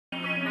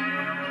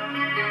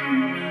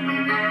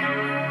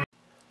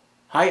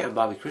Hi, I'm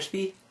Bobby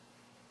Crispy.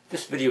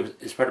 This video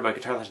is part of my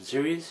guitar lesson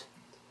series.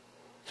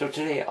 So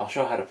today I'll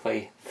show how to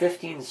play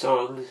 15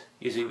 songs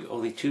using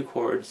only 2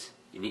 chords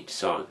in each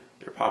song.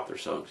 They're popular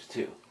songs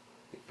too,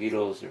 like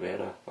Beatles,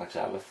 Nirvana, Black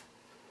Sabbath.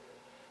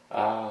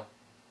 They're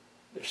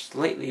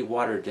slightly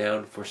watered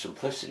down for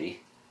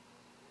simplicity.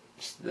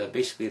 It's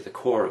basically the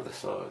core of the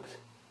songs.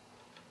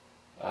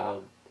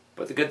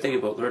 But the good thing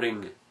about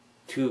learning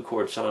 2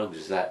 chord songs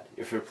is that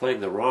if you're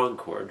playing the wrong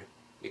chord,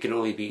 it can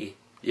only be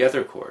the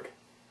other chord.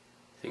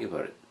 Think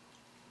about it.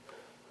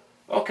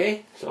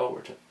 Okay, so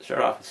we're to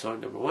start off with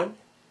song number 1.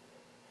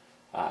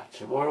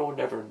 Tomorrow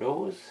Never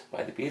Knows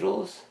by the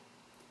Beatles.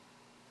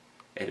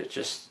 And it's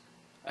just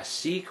a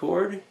C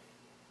chord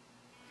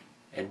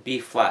and B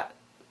flat.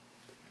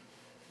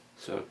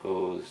 So it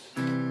goes,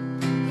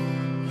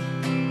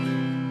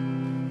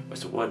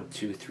 what's the 1,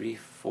 2, 3,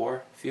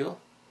 4 feel?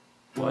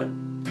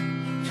 1,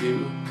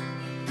 2,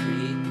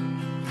 3,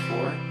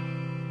 4.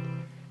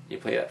 You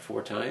play that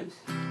 4 times.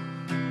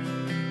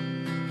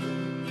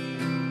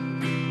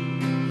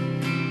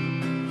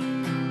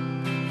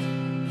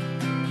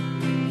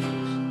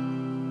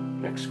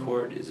 Next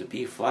chord is a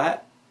B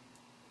flat.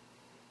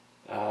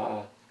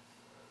 4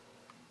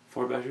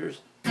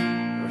 measures,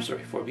 or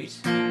sorry, 4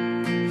 beats.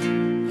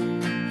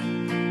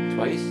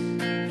 Twice.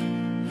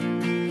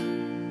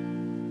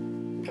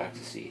 Back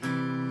to C.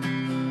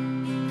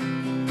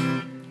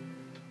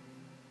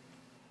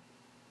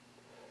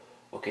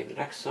 Okay, the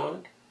next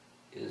song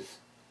is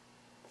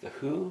The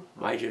Who,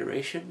 My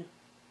Generation.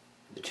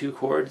 The 2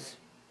 chords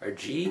are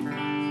G and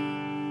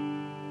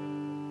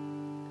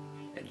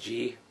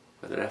G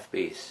with an F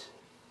bass.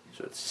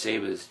 So it's the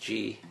same as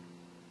G,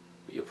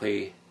 but you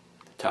play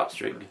the top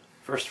string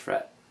 1st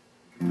fret.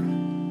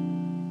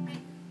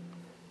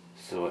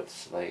 So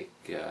it's like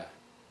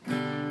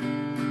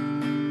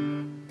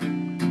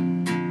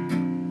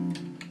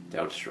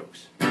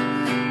downstrokes.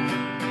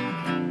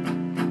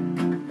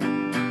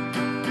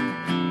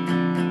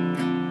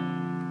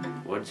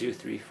 1, 2,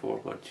 3, 4.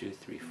 1, 2,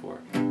 3, 4.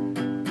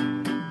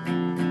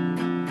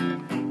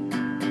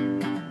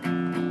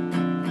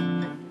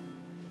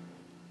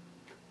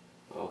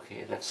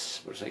 Okay,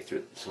 that's what it's like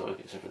through the song,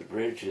 except for the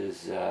bridge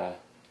is you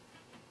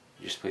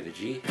just play the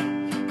G.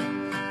 And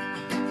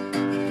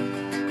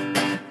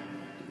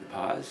the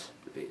pause,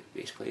 the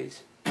bass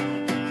plays.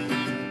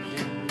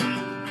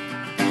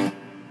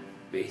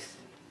 Bass.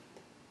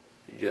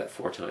 You do that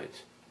 4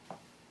 times.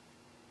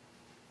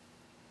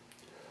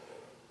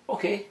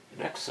 Okay, the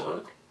next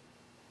song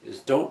is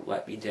Don't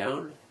Let Me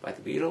Down by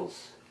the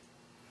Beatles.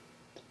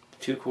 The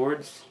 2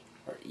 chords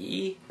are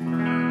E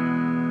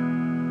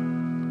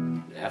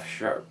and F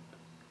sharp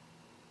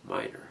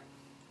minor.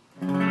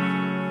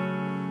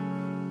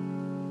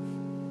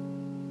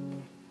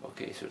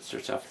 Okay, so it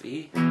starts off with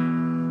E. Then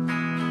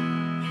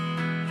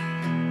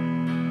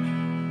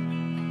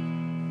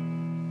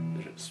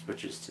it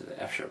switches to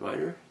the F sharp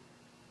minor.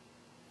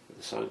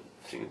 The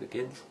singing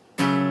begins.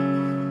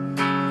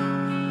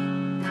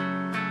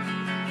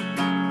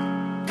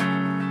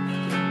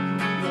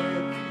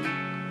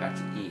 Back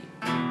to E.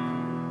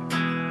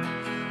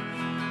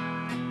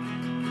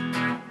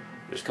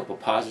 There's a couple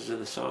pauses in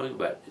the song,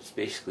 but it's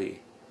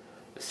basically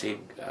the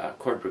same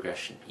chord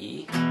progression.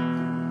 E.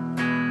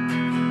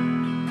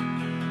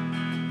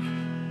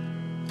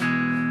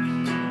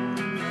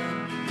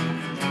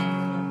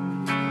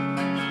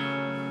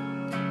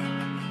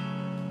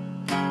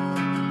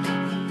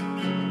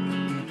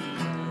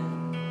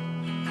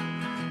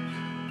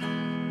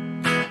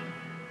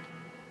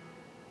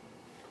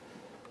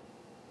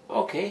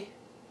 Okay,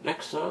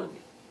 next song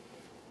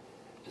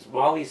is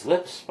Molly's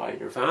Lips by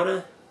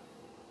Nirvana.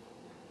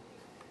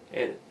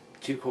 And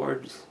 2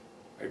 chords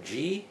are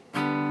G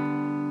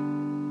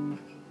and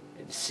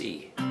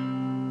C.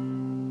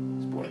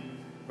 It's boring.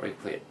 Or you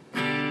play it G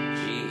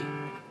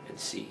and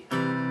C.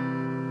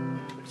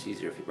 But it's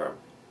easier if you borrow.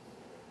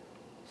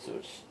 So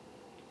it's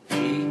G,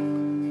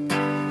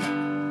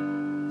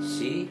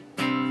 C,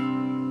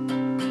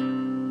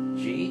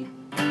 G,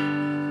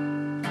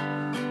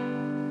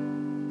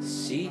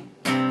 C.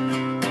 So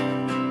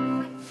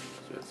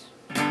it's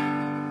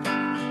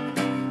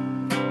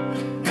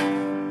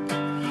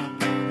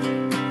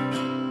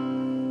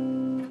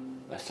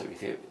last time you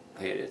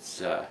play it,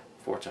 it's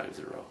 4 times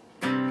in a row.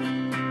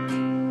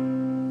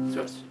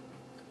 So it's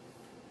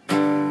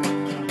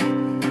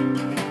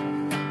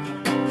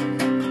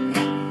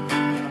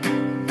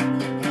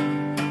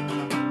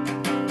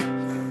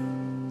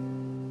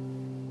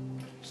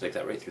just like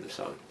that right through the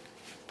song.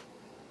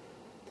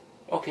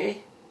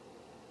 Okay.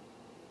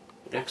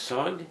 The next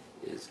song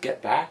is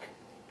Get Back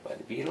by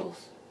the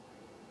Beatles.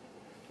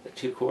 The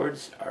 2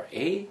 chords are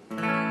A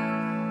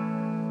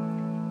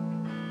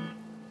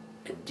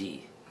and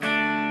D.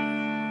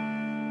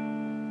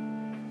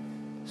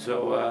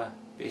 So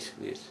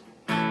basically it's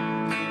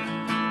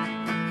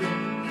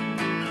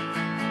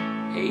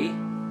A,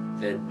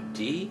 then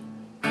D,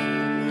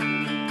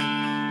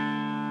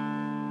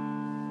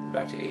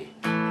 back to A.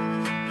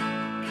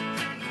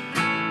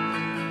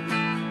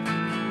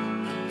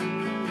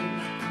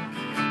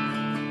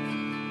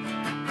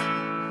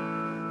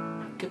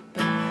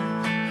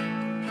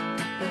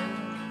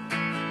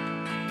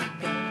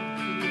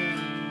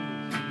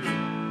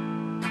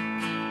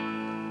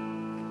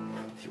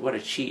 you want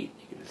to cheat,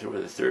 you can throw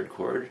in the third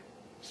chord.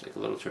 It's like a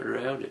little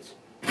turnaround. It's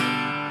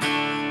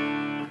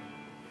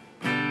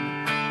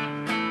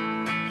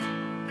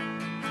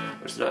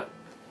not.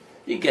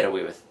 You can get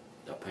away with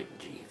not playing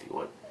G if you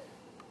want.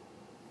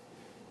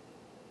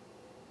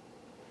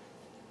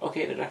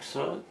 Okay, the next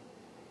song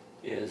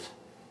is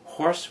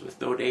Horse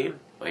with No Name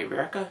by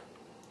America.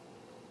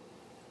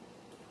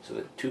 So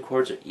the two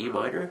chords are E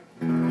minor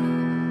and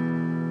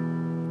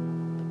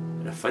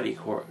a funny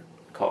chord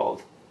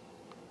called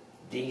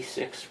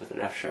D6 with an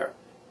F sharp.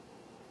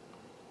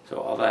 So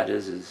all that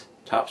is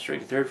top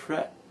string 3rd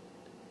fret,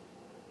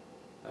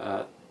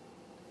 and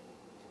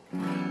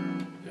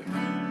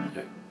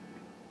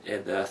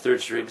 3rd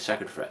string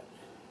 2nd fret.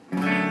 So,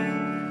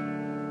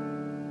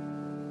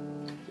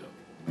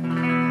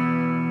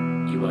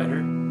 E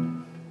minor,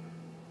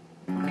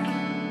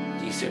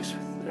 D6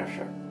 with an F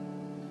sharp.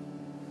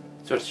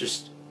 So it's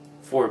just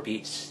 4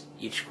 beats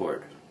each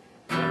chord.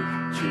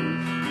 1, 2, 3,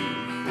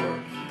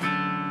 4.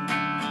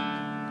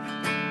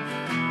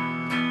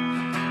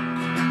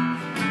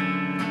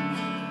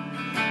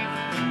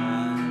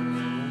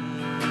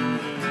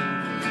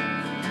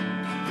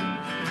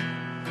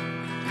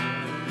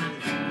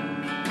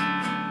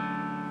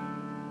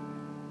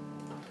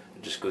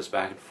 It just goes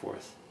back and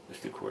forth.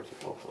 There's 2 chords of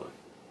both lines.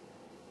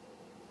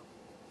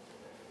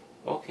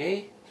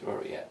 Okay, so where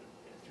are we at?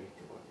 3, 2,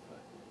 1,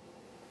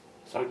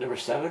 5. Song number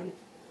 7,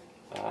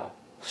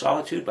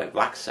 Solitude by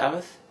Black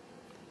Sabbath.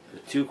 The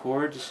 2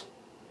 chords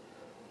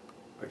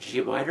are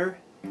G minor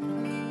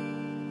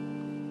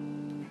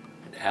and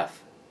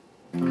F.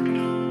 The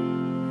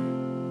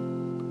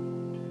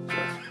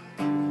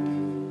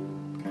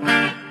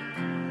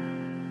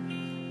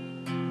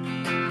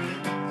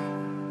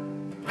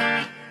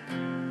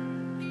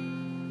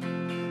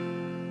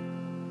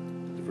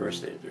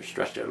verse, they're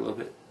stretched out a little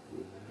bit.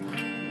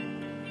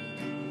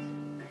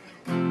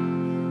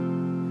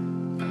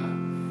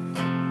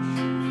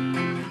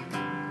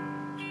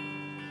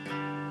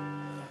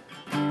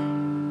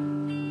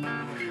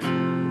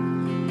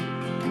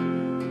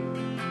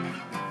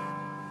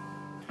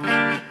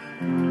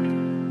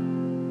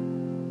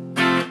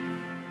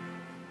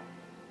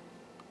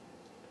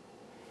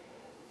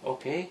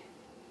 Okay,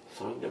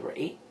 song number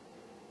 8,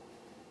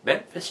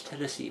 Memphis,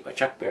 Tennessee by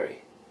Chuck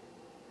Berry.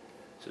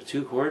 So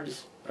 2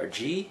 chords are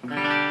G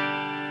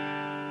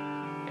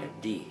and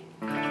D.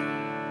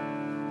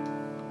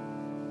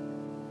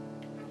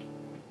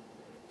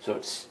 So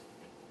it's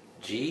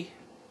G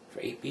for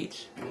 8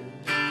 beats,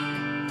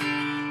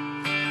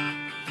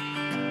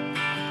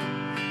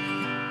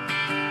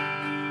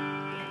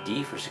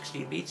 D for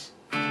 16 beats,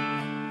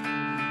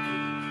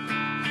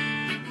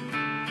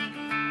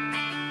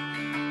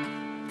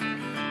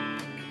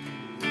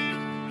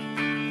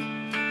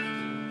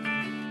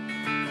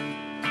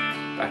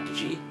 back to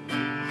G,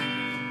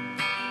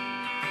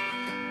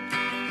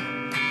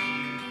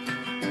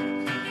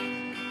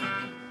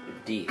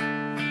 D,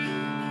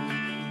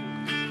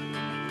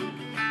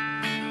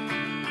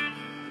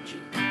 G.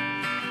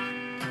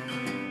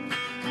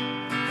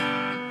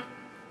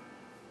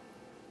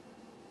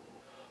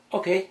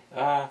 Okay,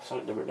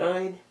 song number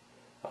 9,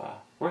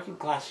 Working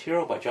Class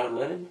Hero by John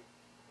Lennon.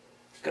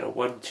 It's got a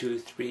 1, 2,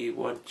 3,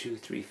 1, 2,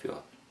 3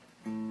 feel.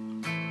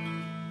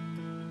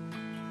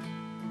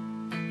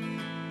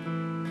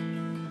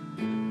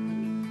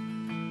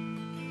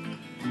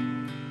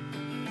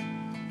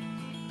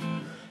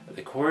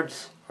 The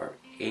chords are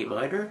A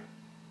minor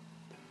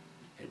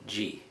and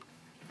G.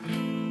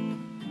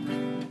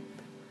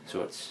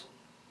 So it's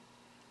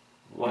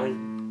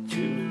 1, 2,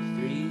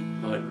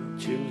 3, 1,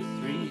 2,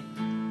 3.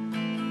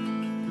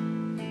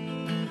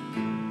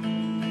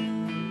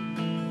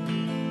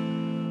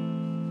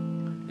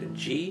 Then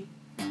G,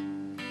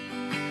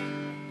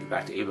 and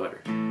back to A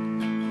minor.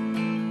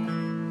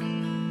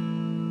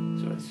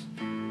 So it's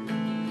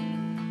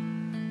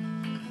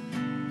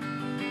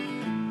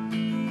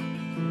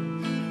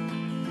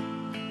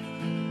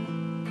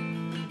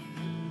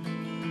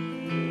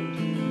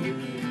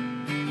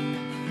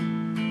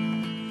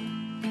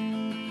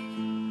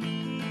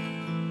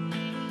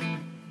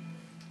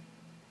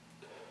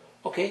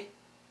okay,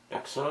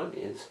 next song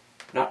is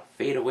Not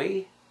Fade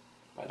Away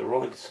by the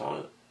Rolling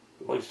Stones.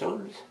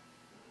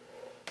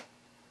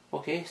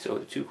 Okay, so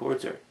the 2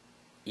 chords are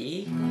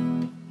E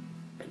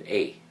and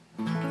A.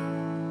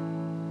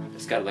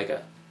 It's got like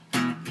a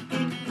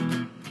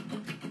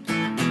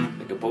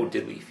Bo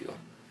Diddley feel.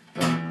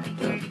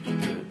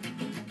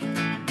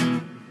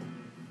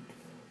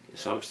 The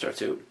song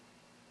starts out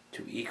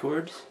 2 E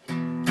chords,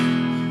 then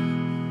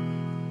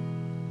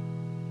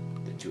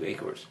 2 A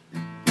chords.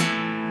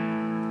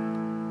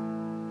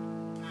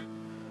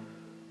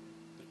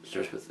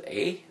 Starts with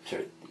E,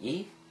 then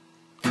E,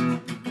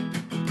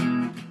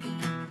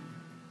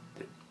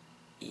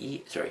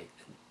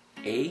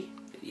 A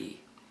and E.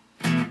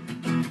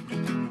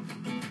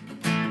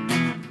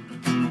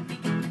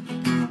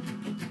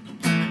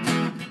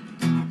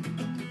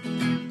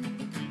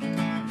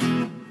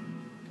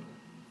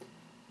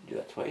 Do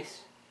that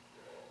twice.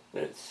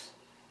 Then it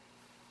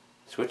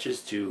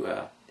switches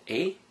to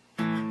A,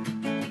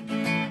 then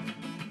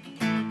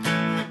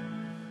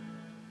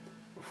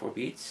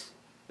beats.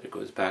 Then it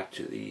goes back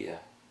to the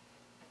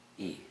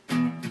E.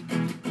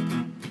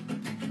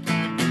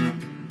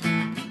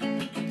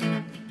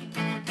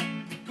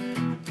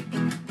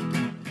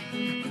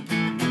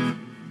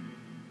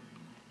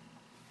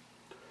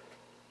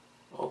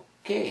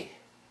 Okay.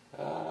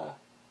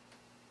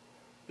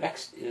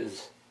 Next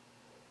is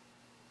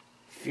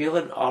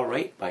Feelin'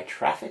 Alright by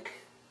Traffic.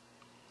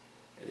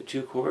 And the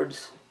two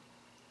chords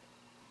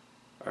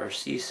are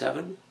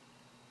C7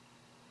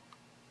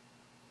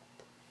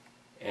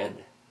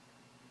 and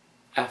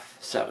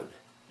F7.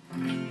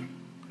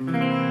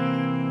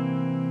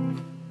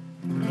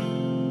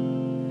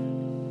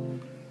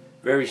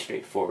 Very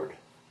straightforward.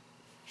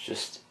 It's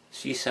just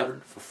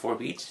C7 for 4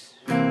 beats,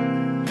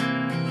 then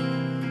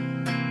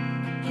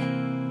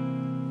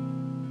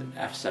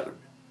F7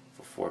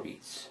 for 4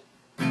 beats.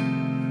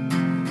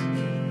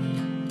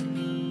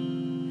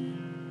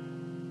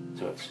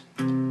 So it's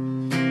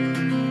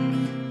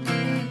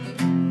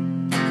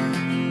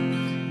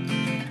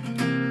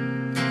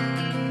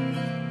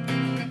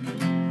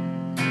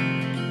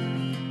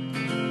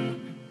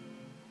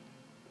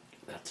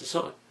that's the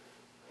song.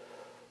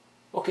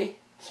 Okay,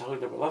 song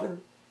number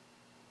 11,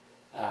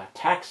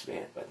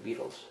 Taxman by the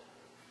Beatles.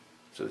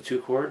 So the two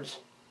chords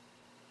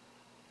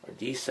are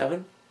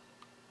D7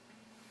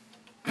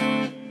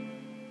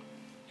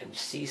 and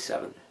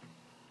C7.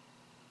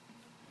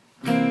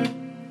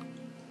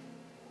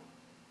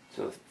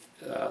 So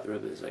the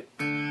rhythm is like.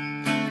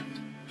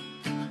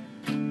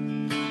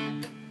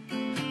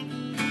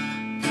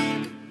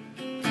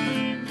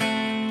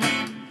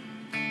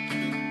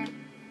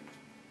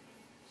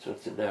 So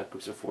it's in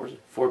groups of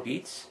 4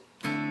 beats.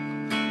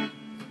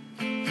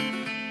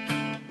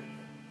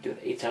 Do it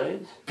 8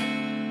 times.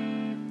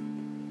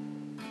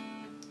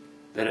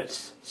 Then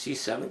it's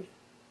C7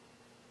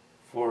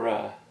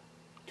 for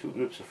 2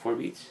 groups of 4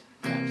 beats.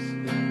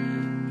 And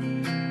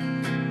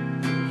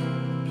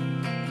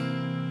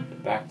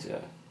back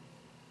to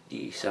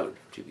D7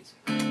 for 2 beats.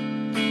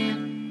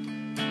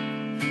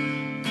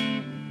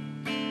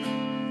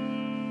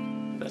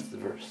 That's the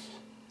verse.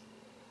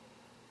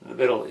 In the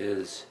middle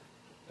is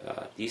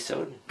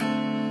D7.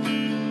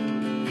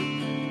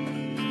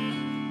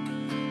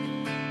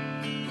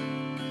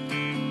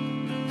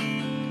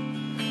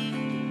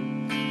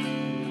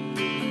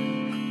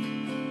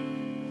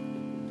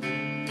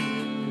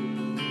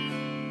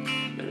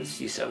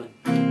 D7.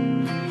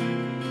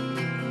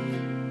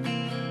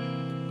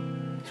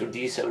 So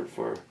D7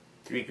 for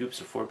 3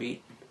 groups of 4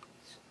 beats,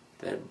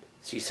 then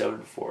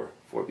C7 for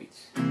 4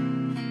 beats.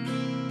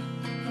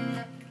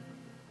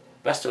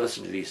 Best to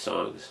listen to these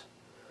songs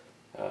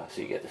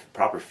so you get the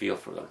proper feel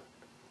for them,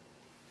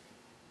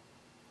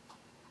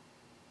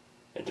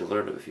 and to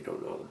learn them if you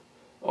don't know them.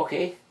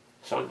 Okay,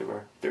 song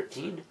number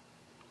 13,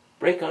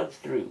 Break On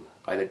Through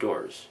by the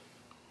Doors.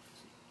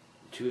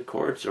 2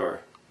 chords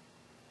are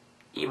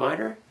E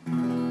minor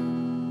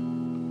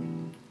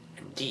and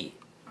D.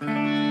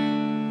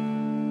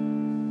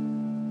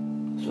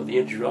 So the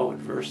intro and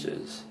verse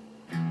is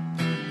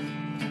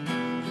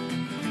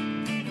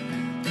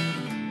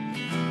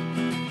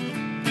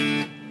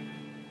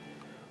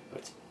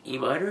it's E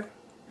minor,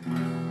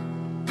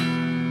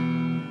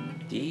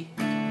 D,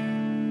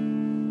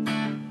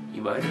 E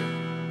minor,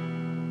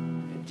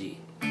 and D.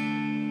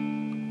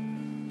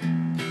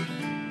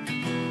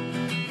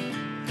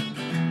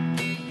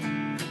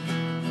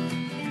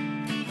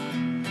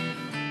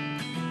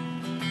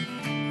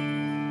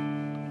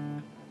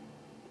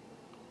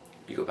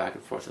 You go back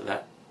and forth on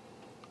that.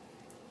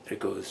 It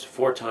goes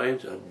 4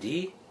 times on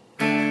D.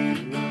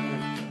 Then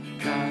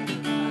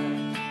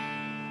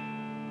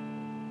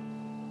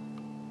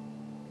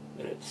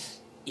it's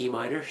E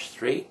minor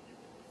straight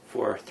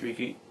for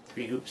 3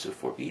 groups of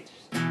 4 beats.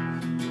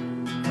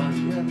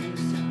 On the other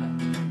side,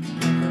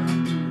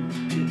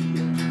 to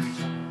the other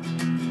side.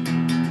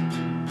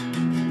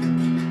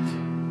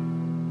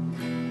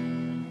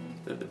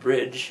 Then the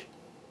bridge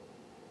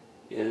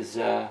is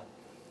E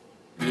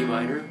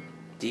minor,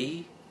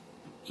 D,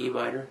 E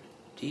minor,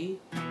 D.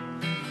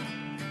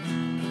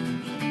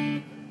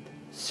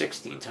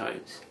 16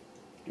 times.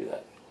 Do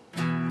that.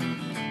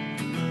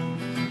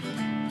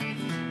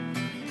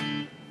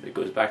 It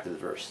goes back to the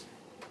verse.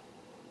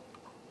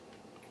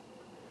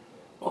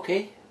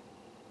 Okay.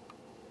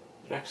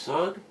 The next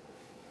song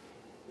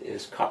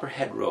is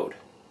Copperhead Road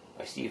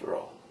by Steve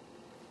Earle.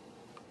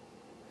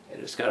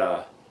 And it's got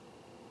a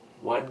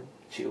 1,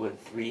 2, and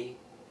 3.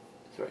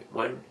 Sorry,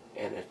 1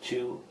 and a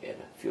 2 and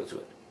a feel to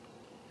it.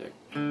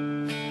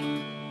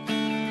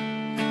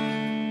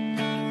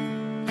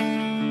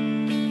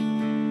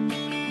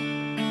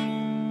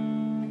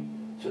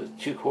 So the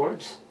 2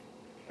 chords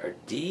are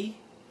D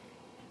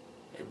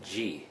and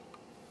G.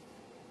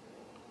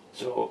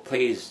 So it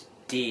plays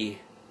D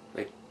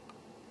like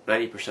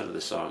 90% of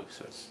the song,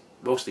 so it's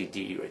mostly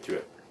D right through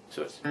it.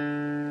 So it's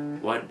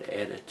 1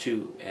 and a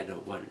 2 and a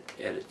 1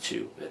 and a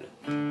 2 and a.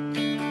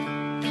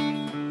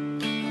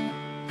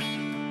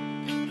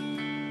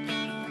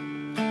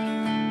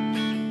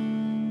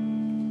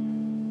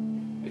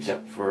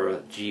 Except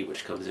for G,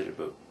 which comes in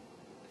about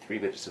 3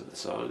 minutes of the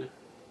song.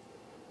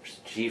 There's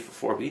G for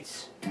 4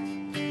 beats.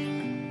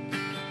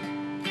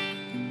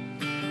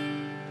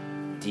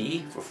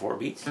 D for 4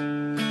 beats.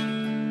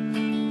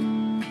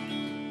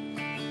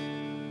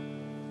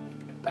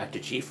 Back to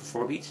G for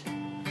 4 beats. Then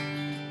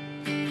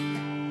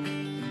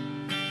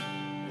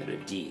a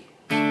D.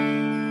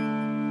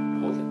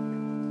 Hold it.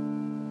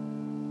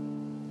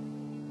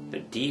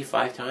 Then D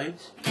 5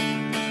 times.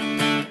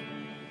 And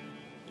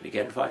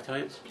again 5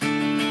 times.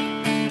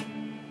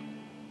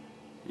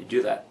 You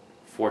do that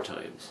 4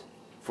 times.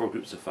 4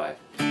 groups of 5.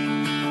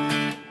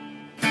 Then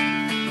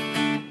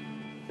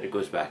it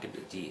goes back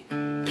into D.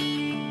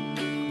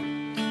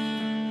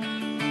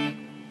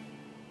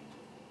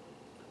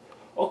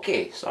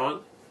 Okay,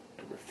 song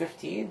number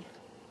 15.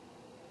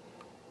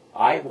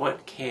 I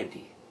Want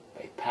Candy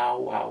by Pow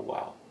Wow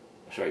Wow.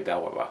 Sorry,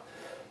 Bow Wow Wow.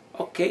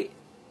 Okay,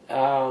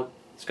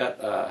 it's got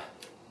like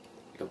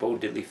a Bo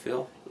Diddley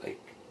feel,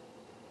 like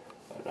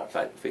not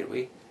fade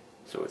away.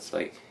 So it's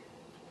like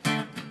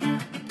the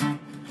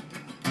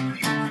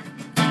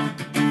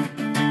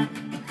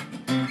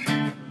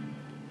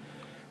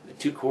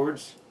 2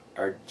 chords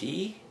are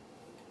D,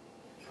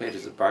 played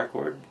as a bar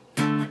chord.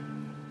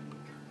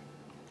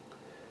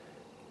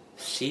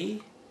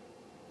 C.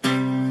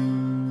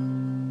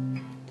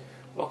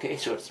 Okay,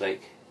 so it's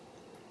like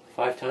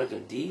 5 times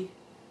on D.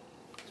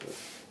 So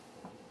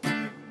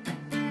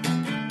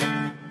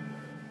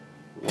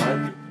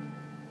 1,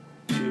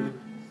 2,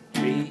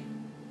 3,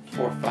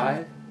 4,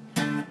 5.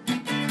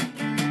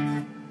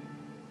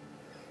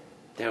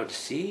 Down to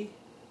C.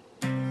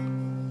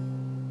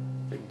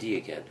 And D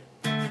again.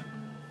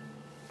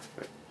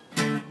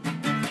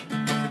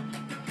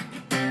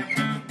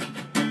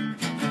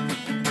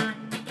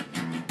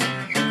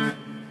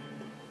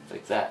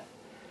 That,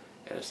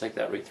 and it's like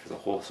that right through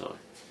the whole song.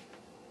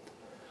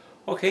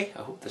 Okay,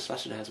 I hope this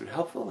lesson has been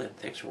helpful, and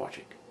thanks for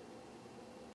watching.